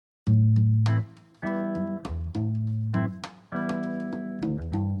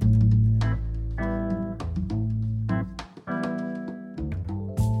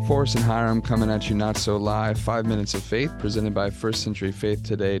Forrest and Hiram coming at you not so live. 5 Minutes of Faith presented by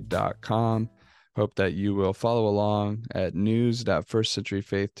firstcenturyfaithtoday.com. Hope that you will follow along at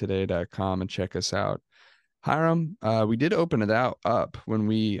news.firstcenturyfaithtoday.com and check us out. Hiram, we did open it up when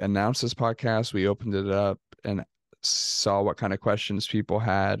we announced this podcast. We opened it up and saw what kind of questions people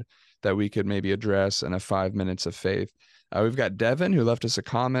had that we could maybe address in a 5 Minutes of Faith. We've got Devin, who left us a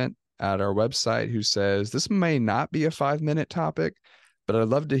comment at our website, who says, this may not be a 5-minute topic, but I'd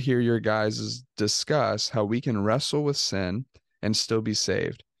love to hear your guys discuss how we can wrestle with sin and still be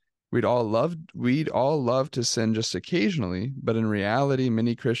saved. We'd all love to sin just occasionally, but in reality,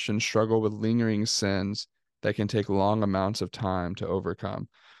 many Christians struggle with lingering sins that can take long amounts of time to overcome.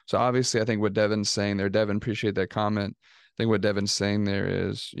 So obviously, I think what Devin's saying there, Devin, appreciate that comment. I think what Devin's saying there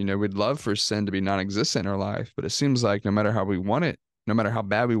is, we'd love for sin to be non-existent in our life, but it seems like no matter how we want it, no matter how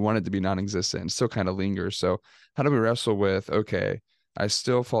bad we want it to be non-existent, it still kind of lingers. So how do we wrestle with, okay, I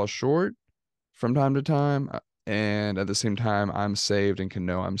still fall short from time to time, and at the same time, I'm saved and can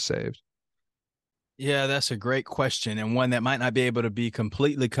know I'm saved? Yeah, that's a great question, and one that might not be able to be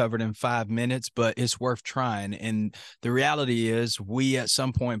completely covered in 5 minutes, but it's worth trying. And the reality is we at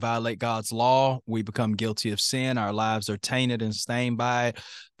some point violate God's law. We become guilty of sin. Our lives are tainted and stained by it.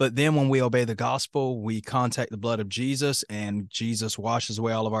 But then when we obey the gospel, we contact the blood of Jesus, and Jesus washes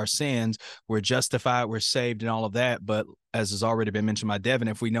away all of our sins. We're justified, we're saved, and all of that. But as has already been mentioned by Devin,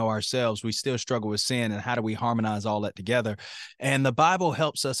 if we know ourselves, we still struggle with sin. And how do we harmonize all that together? And the Bible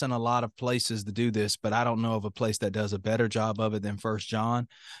helps us in a lot of places to do this, but I don't know of a place that does a better job of it than First John.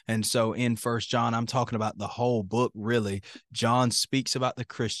 And so in First John, I'm talking about the whole book, really. John speaks about the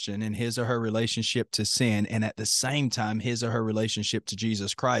Christian and his or her relationship to sin, and at the same time, his or her relationship to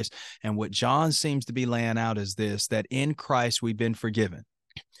Jesus Christ. And what John seems to be laying out is this, that in Christ, we've been forgiven.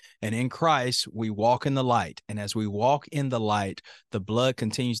 And in Christ, we walk in the light. And as we walk in the light, the blood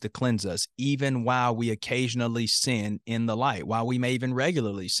continues to cleanse us, even while we occasionally sin in the light, while we may even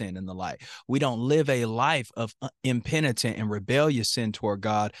regularly sin in the light. We don't live a life of impenitent and rebellious sin toward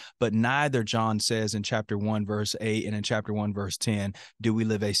God, but neither, John says in chapter 1, verse 8, and in chapter 1, verse 10, do we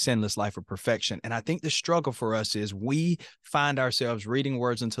live a sinless life of perfection. And I think the struggle for us is we find ourselves reading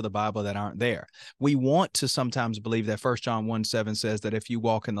words into the Bible that aren't there. We want to sometimes believe that 1 John 1:7 says that if you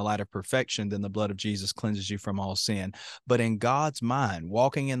walk in the light of perfection, then the blood of Jesus cleanses you from all sin. But in God's mind,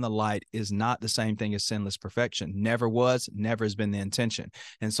 walking in the light is not the same thing as sinless perfection. Never was, never has been the intention.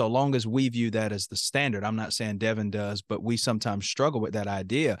 And so long as we view that as the standard, I'm not saying Devin does, but we sometimes struggle with that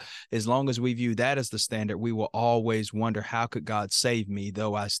idea. As long as we view that as the standard, we will always wonder, how could God save me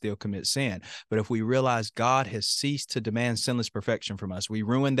though I still commit sin? But if we realize God has ceased to demand sinless perfection from us, we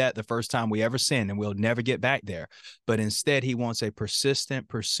ruined that the first time we ever sinned, and we'll never get back there. But instead, he wants a persistent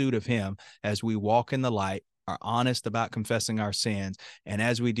pursuit of him as we walk in the light, are honest about confessing our sins. And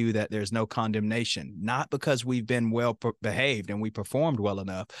as we do that, there's no condemnation, not because we've been well behaved and we performed well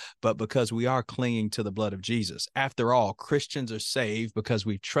enough, but because we are clinging to the blood of Jesus. After all, Christians are saved because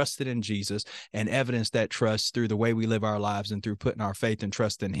we've trusted in Jesus and evidenced that trust through the way we live our lives and through putting our faith and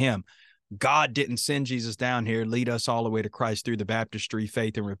trust in him. God didn't send Jesus down here, lead us all the way to Christ through the baptistry,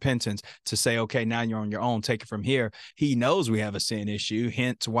 faith, and repentance to say, okay, now you're on your own, take it from here. He knows we have a sin issue,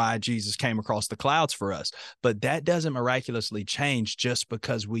 hence why Jesus came across the clouds for us. But that doesn't miraculously change just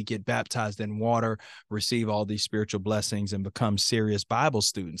because we get baptized in water, receive all these spiritual blessings, and become serious Bible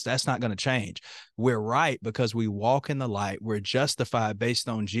students. That's not going to change. We're right because we walk in the light. We're justified based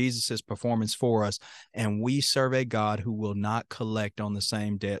on Jesus's performance for us, and we serve a God who will not collect on the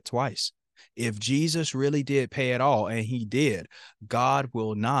same debt twice. If Jesus really did pay it all, and he did, God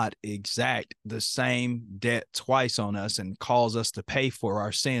will not exact the same debt twice on us and cause us to pay for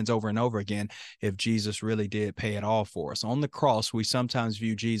our sins over and over again if Jesus really did pay it all for us. On the cross, we sometimes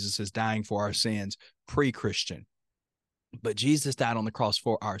view Jesus as dying for our sins pre-Christian, but Jesus died on the cross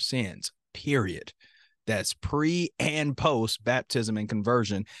for our sins, period. That's pre and post baptism and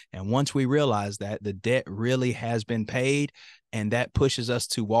conversion. And once we realize that, the debt really has been paid, and that pushes us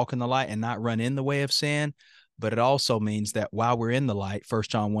to walk in the light and not run in the way of sin. But it also means that while we're in the light, 1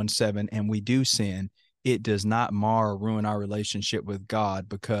 John 1:7, and we do sin, it does not mar or ruin our relationship with God,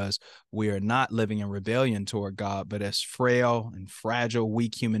 because we are not living in rebellion toward God, but as frail and fragile,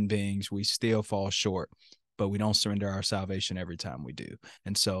 weak human beings, we still fall short, but we don't surrender our salvation every time we do.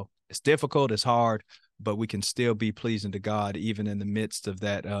 And so it's difficult, it's hard, but we can still be pleasing to God even in the midst of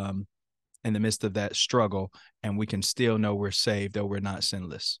that struggle, and we can still know we're saved, though we're not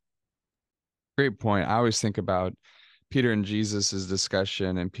sinless. Great point. I always think about Peter and Jesus's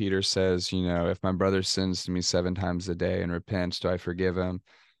discussion, and Peter says, if my brother sins to me 7 times a day and repents, do I forgive him?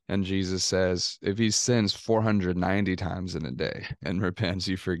 And Jesus says, if he sins 490 times in a day and repents,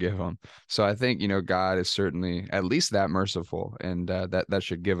 you forgive him. So I think, God is certainly at least that merciful, and that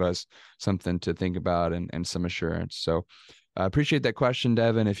should give us something to think about and some assurance. So I appreciate that question,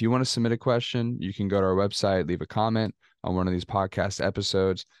 Devin. If you want to submit a question, you can go to our website, leave a comment on one of these podcast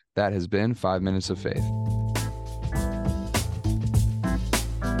episodes. That has been 5 Minutes of Faith.